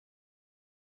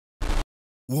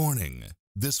Warning: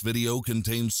 this video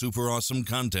contains super awesome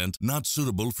content not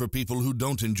suitable for people who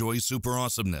don't enjoy super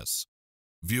awesomeness.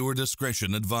 Viewer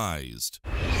discretion advised.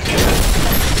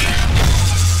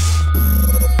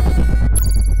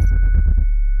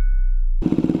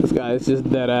 This guy is just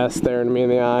dead ass staring me in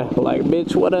the eye like,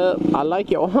 bitch, what up? I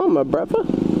like your Hummer, brother.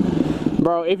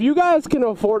 Bro, if you guys can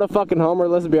afford a fucking Hummer,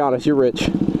 let's be honest, you're rich.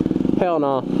 Hell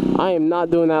no. I am not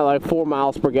doing that like 4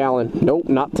 miles per gallon. Nope,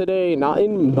 not today. Not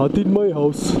in my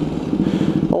house.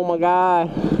 Oh my god.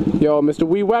 Yo, Mr.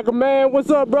 Weed Whacker Man, what's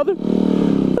up, brother?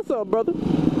 What's up, brother?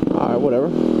 Alright, whatever.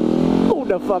 Hold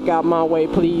the fuck out my way,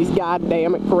 please. God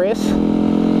damn it, Chris.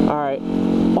 Alright.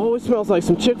 Oh, it smells like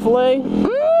some Chick-fil-A.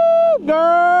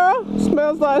 Girl!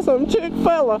 Smells like some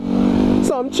chick-fella.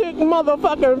 Some chick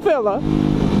motherfucking fella.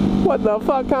 What the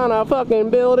fuck kind of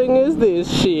fucking building is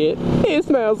this shit? It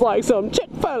smells like some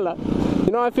chick-fella.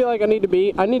 You know, I feel like I need to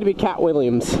be Cat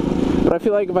Williams. But I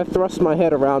feel like if I thrust my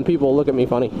head around, people will look at me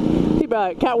funny. He'd be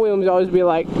like, Cat Williams always be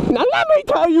like, now let me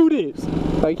tell you this.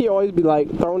 Like, he always be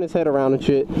like, throwing his head around and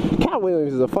shit. Cat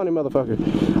Williams is a funny motherfucker.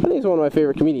 I think he's one of my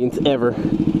favorite comedians ever.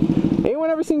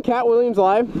 Anyone ever seen Cat Williams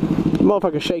live? The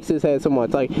motherfucker shakes his head so much.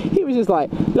 Like, he was just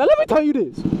like, now let me tell you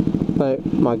this. Like,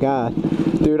 my god.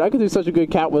 Dude, I could do such a good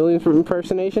Cat Williams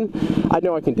impersonation. I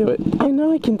know I can do it. I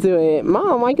know I can do it.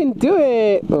 Mom, I can do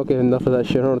it. Okay, enough of that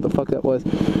shit. I don't know what the fuck that was.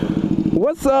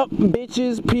 What's up,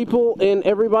 bitches, people, and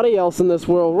everybody else in this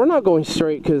world? We're not going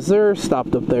straight because they're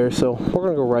stopped up there, so we're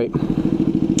gonna go right.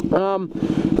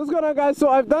 What's going on, guys? So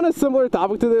I've done a similar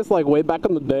topic to this like way back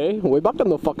in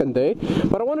the fucking day.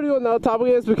 But I want to do another topic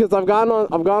is because I've gone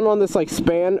on this like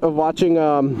span of watching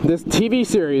this TV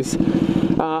series.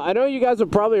 I know you guys have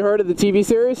probably heard of the TV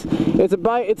series.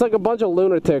 It's like a bunch of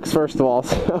lunatics, first of all.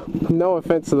 So, no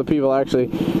offense to the people actually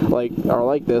are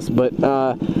like this, but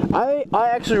I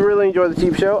actually really enjoy the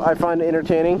TV show. I find it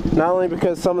entertaining, not only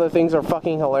because some of the things are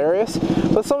fucking hilarious,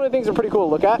 but some of the things are pretty cool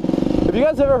to look at. Have you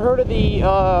guys ever heard of the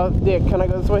can I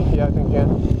go this way? Yeah, I think I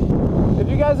can. If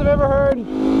you guys have ever heard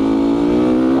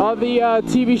of the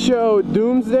TV show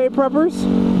Doomsday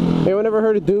Preppers? Anyone ever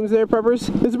heard of Doomsday Preppers?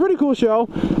 It's a pretty cool show.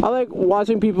 I like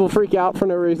watching people freak out for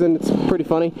no reason. It's pretty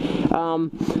funny.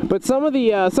 But some of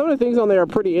the things on there are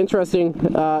pretty interesting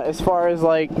as far as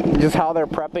like just how they're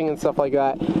prepping and stuff like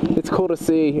that. It's cool to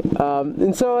see.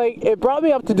 And so like it brought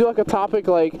me up to do like a topic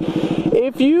like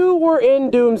if you were in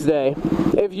Doomsday,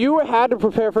 if you had to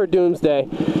prepare for Doomsday,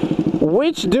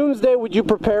 which Doomsday would you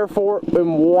prepare for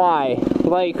and why?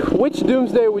 Like which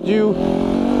Doomsday would you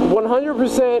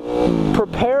 100%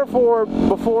 prepare for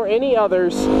before any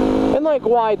others, and like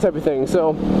why type of thing. So,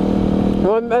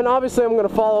 and obviously I'm going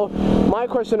to follow my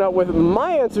question up with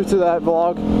my answer to that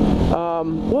vlog.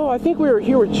 Well, I think we were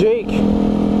here with Jake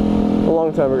a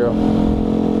long time ago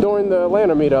during the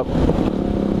Atlanta meetup.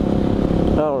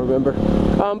 I don't remember.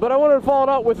 But I wanted to follow it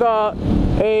up with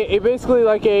basically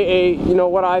like you know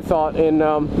what I thought, and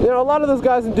you know a lot of those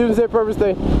guys in Doomsday Preppers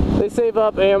they save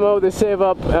up ammo, they save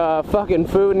up fucking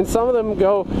food, and some of them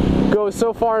go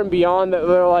so far and beyond that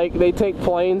they're like they take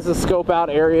planes to scope out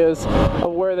areas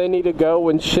of where they need to go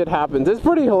when shit happens. It's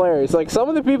pretty hilarious. Like some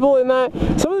of the people in that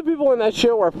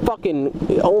show are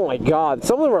fucking, oh my god,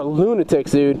 some of them are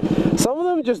lunatics, dude. Some of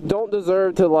them just don't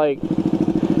deserve to like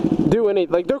do any,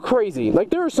 like they're crazy.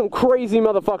 Like there are some crazy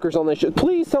motherfuckers on this show.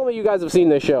 Please tell me you guys have seen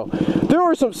this show. There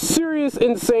are some serious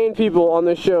insane people on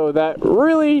this show that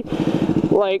really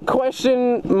like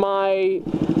question my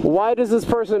why does this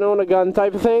person own a gun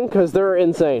type of thing, because they're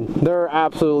insane. They're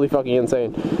absolutely fucking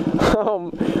insane.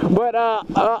 But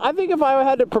I think if I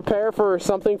had to prepare for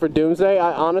something for Doomsday,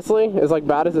 I honestly, as like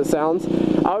bad as it sounds,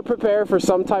 I would prepare for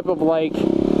some type of like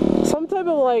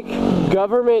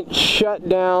government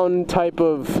shutdown type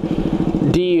of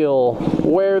deal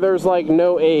where there's like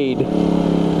no aid.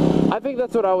 I think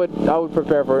that's what I would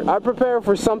prepare for. I'd prepare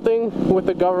for something with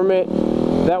the government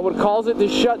that would cause it to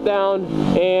shut down,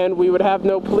 and we would have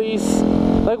no police.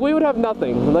 Like we would have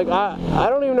nothing. Like I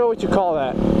don't even know what you call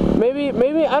that. Maybe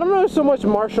I don't know so much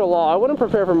martial law. I wouldn't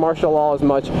prepare for martial law as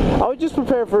much. I would just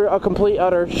prepare for a complete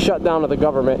utter shutdown of the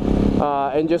government,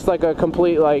 and just like a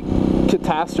complete like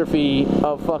catastrophe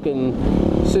of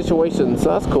fucking situations. So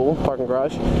that's cool. Parking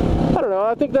garage. I don't know.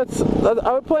 I think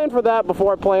I would plan for that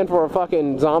before I plan for a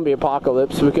fucking zombie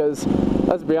apocalypse, because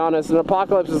let's be honest, an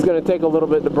apocalypse is going to take a little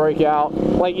bit to break out.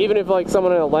 Like even if like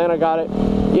someone in Atlanta got it,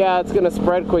 yeah, it's going to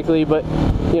spread quickly, but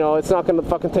you know, it's not going to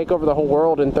fucking take over the whole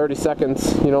world in 30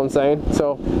 seconds, you know what I'm saying?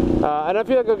 So, and I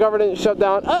feel like a government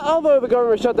shutdown, although the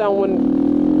government shutdown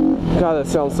wouldn't, god, that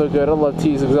sounds so good, I love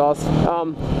T's exhaust.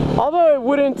 Although it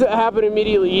wouldn't happen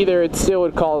immediately either, it still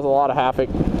would cause a lot of havoc.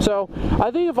 So,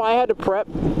 I think if I had to prep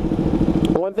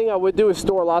One thing I would do is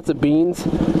store lots of beans,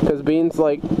 because beans,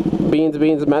 like,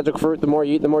 beans, magic fruit, the more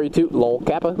you eat, the more you toot, lol,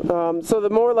 kappa. So the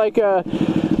more like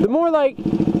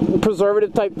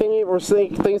preservative type thingy, or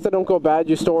things that don't go bad,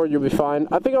 you store, you'll be fine.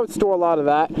 I think I would store a lot of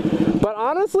that. But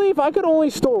honestly, if I could only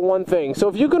store one thing, so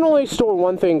if you can only store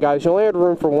one thing, guys, you only have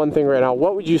room for one thing right now,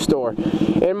 what would you store?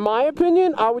 In my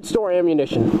opinion, I would store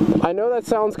ammunition. I know that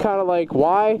sounds kind of like,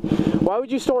 why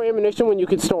would you store ammunition when you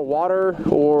could store water,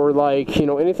 or like, you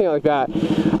know, anything like that?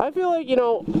 I feel like, you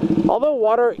know, although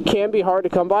water can be hard to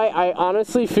come by, I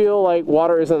honestly feel like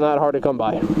water isn't that hard to come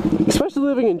by, especially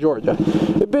living in Georgia.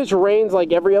 The bitch rains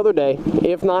like every other day,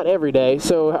 if not every day,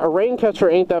 so a rain catcher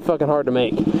ain't that fucking hard to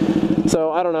make.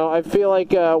 So I don't know, I feel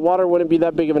like water wouldn't be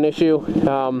that big of an issue.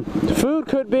 Food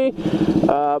could be,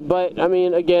 but I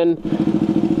mean, again,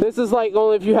 this is like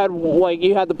only if you had, like,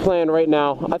 you had the plan right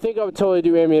now. I think I would totally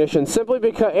do ammunition, simply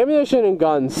because, ammunition and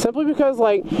guns, simply because,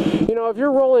 like, you know, if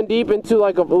you're rolling deep into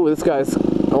like a, ooh, this guy's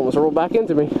almost rolled back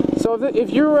into me. So if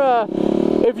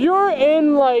you're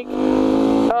in like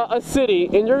a city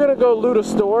and you're gonna go loot a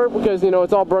store because, you know,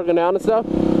 it's all broken down and stuff,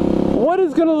 what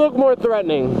is gonna look more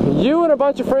threatening? You and a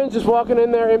bunch of friends just walking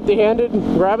in there empty-handed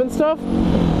grabbing stuff,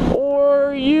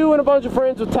 or you and a bunch of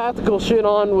friends with tactical shit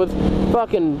on with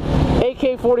fucking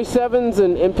AK-47s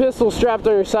and pistols strapped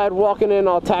on your side walking in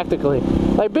all tactically?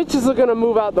 Like, bitches are gonna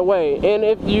move out the way, and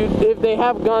if they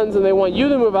have guns and they want you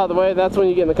to move out the way, that's when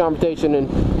you get in the confrontation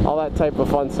and all that type of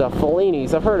fun stuff.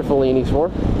 Fellini's, I've heard of Fellini's before.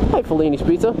 Hi, Fellini's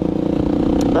Pizza.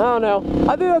 I don't know.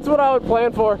 I think that's what I would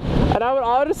plan for. And I would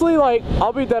honestly, like,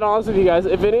 I'll be dead honest with you guys,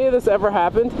 if any of this ever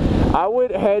happened, I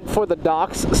would head for the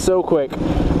docks so quick.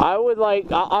 I would, like,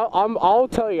 I'll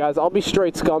tell you guys, I'll be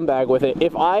straight scumbag with it.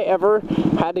 If I ever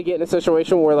had to get in a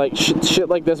situation where, like, shit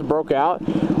like this broke out,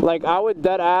 like, I would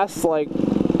dead ass, like,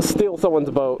 steal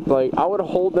someone's boat. Like, I would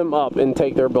hold them up and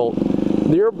take their boat.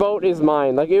 Your boat is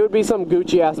mine. Like, it would be some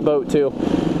Gucci ass boat too.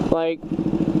 Like,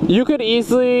 you could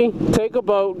easily take a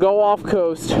boat, go off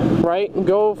coast, right?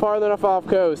 Go far enough off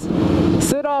coast,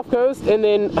 sit off coast, and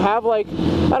then have, like,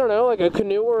 I don't know, like a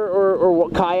canoe or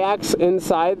kayaks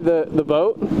inside the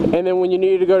boat. And then when you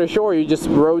needed to go to shore, you just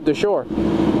rode to shore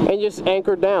and just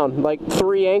anchored down, like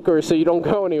 3 anchors, so you don't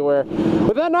go anywhere.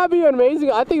 Would that not be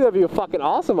amazing? I think that'd be a fucking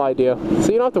awesome idea.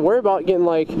 So you don't have to worry about getting,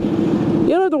 like, you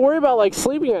don't have to worry about, like,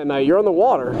 sleeping at night. You're on the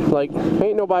water. Like,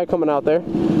 ain't nobody coming out there.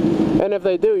 And if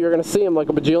they do, you're going to see them like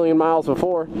a bajillion miles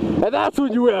before. And that's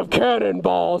when you have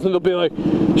cannonballs. And they'll be like,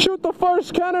 shoot the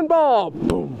first cannonball.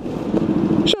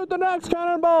 Boom. Shoot the next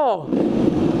cannonball.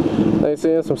 They see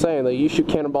that's what I'm saying. Like, you shoot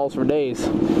cannonballs for days.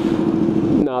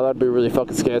 No, that'd be really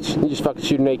fucking sketch. You just fucking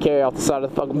shoot an AK off the side of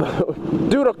the fucking boat.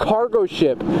 Dude, a cargo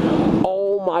ship.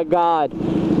 Oh my god.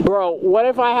 Bro, what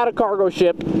if I had a cargo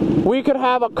ship? We could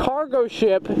have a cargo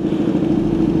ship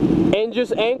and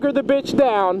just anchor the bitch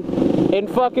down and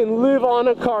fucking live on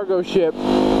a cargo ship.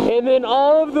 And then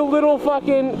all of the little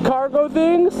fucking cargo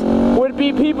things would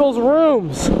be people's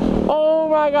rooms. Oh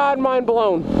my god, mind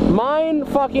blown. Mind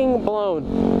fucking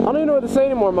blown. I don't even know what to say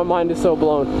anymore, my mind is so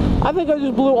blown. I think I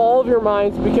just blew all of your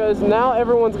minds, because now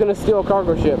everyone's gonna steal a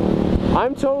cargo ship.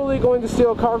 I'm totally going to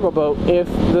steal a cargo boat if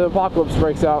the apocalypse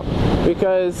breaks out,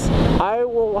 because I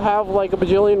will have like a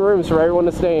bajillion rooms for everyone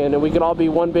to stay in, and we could all be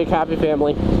one big happy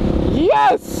family.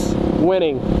 Yes!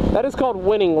 Winning. That is called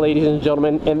winning, ladies and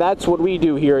gentlemen, and that's what we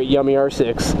do here at Yummy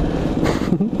R6.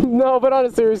 No, but on a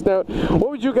serious note, what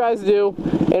would you guys do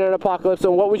in an apocalypse,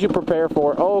 and what would you prepare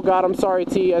for? Oh god, I'm sorry,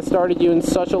 T, I started you in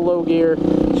such a low gear.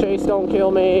 Chase, don't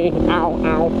kill me. Ow,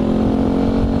 ow.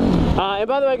 And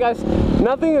by the way, guys,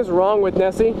 nothing is wrong with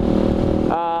Nessie.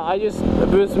 I just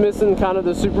was missing kind of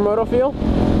the supermoto feel,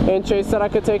 and Chase said I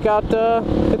could take out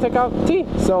T.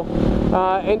 So,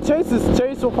 and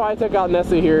Chase will probably take out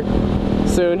Nessie here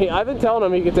soon. I've been telling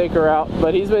him he could take her out,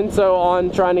 but he's been so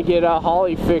on trying to get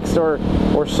Holly fixed or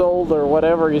sold or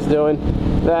whatever he's doing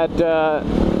that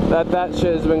that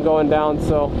shit has been going down.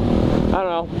 So I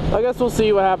don't know. I guess we'll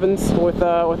see what happens with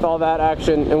all that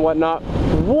action and whatnot.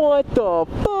 What the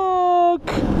fuck?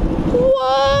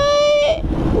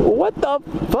 What the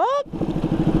fuck?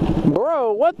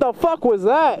 Bro, what the fuck was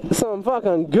that? Some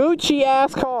fucking Gucci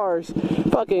ass cars.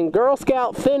 Fucking Girl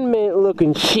Scout Thin Mint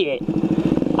looking shit.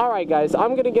 Alright guys,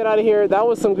 I'm gonna get out of here. That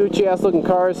was some Gucci ass looking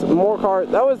cars. More cars.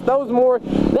 That was more.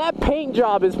 That paint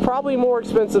job is probably more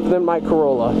expensive than my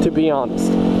Corolla, to be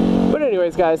honest. But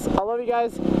anyways guys, I love you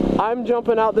guys. I'm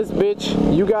jumping out this bitch.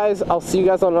 You guys, I'll see you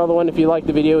guys on another one. If you like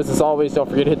the videos, as always, don't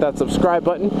forget to hit that subscribe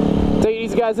button. Take it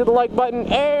easy guys, hit the like button,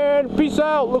 and peace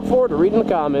out. Look forward to reading the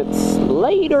comments.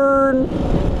 Later.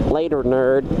 Later,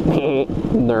 nerd.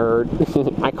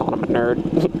 Nerd. I call him a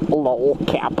nerd. Lol,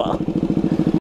 Kappa.